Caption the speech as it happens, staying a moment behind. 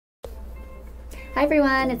Hi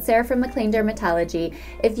everyone, it's Sarah from McLean Dermatology.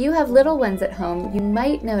 If you have little ones at home, you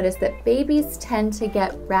might notice that babies tend to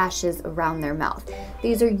get rashes around their mouth.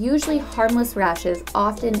 These are usually harmless rashes,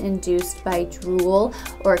 often induced by drool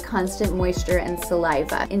or constant moisture and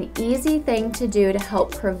saliva. An easy thing to do to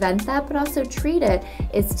help prevent that, but also treat it,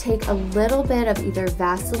 is take a little bit of either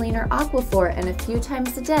Vaseline or Aquaphor and a few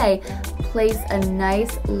times a day, place a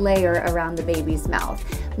nice layer around the baby's mouth.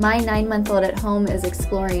 My 9-month-old at home is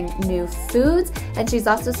exploring new foods, and she's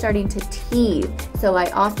also starting to teethe. So I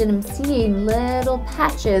often am seeing little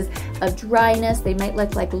patches of dryness. They might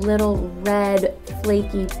look like little red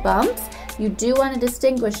flaky bumps. You do want to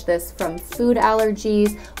distinguish this from food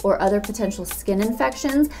allergies or other potential skin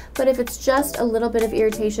infections, but if it's just a little bit of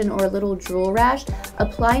irritation or a little drool rash,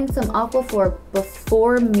 applying some Aquaphor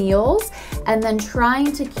before meals and then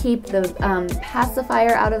trying to keep the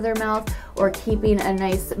pacifier out of their mouth or keeping a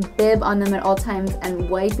nice bib on them at all times and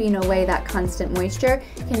wiping away that constant moisture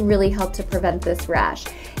can really help to prevent this rash.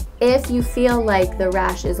 If you feel like the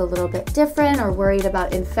rash is a little bit different or worried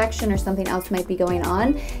about infection or something else might be going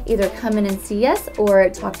on, either come in and see us or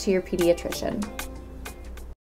talk to your pediatrician.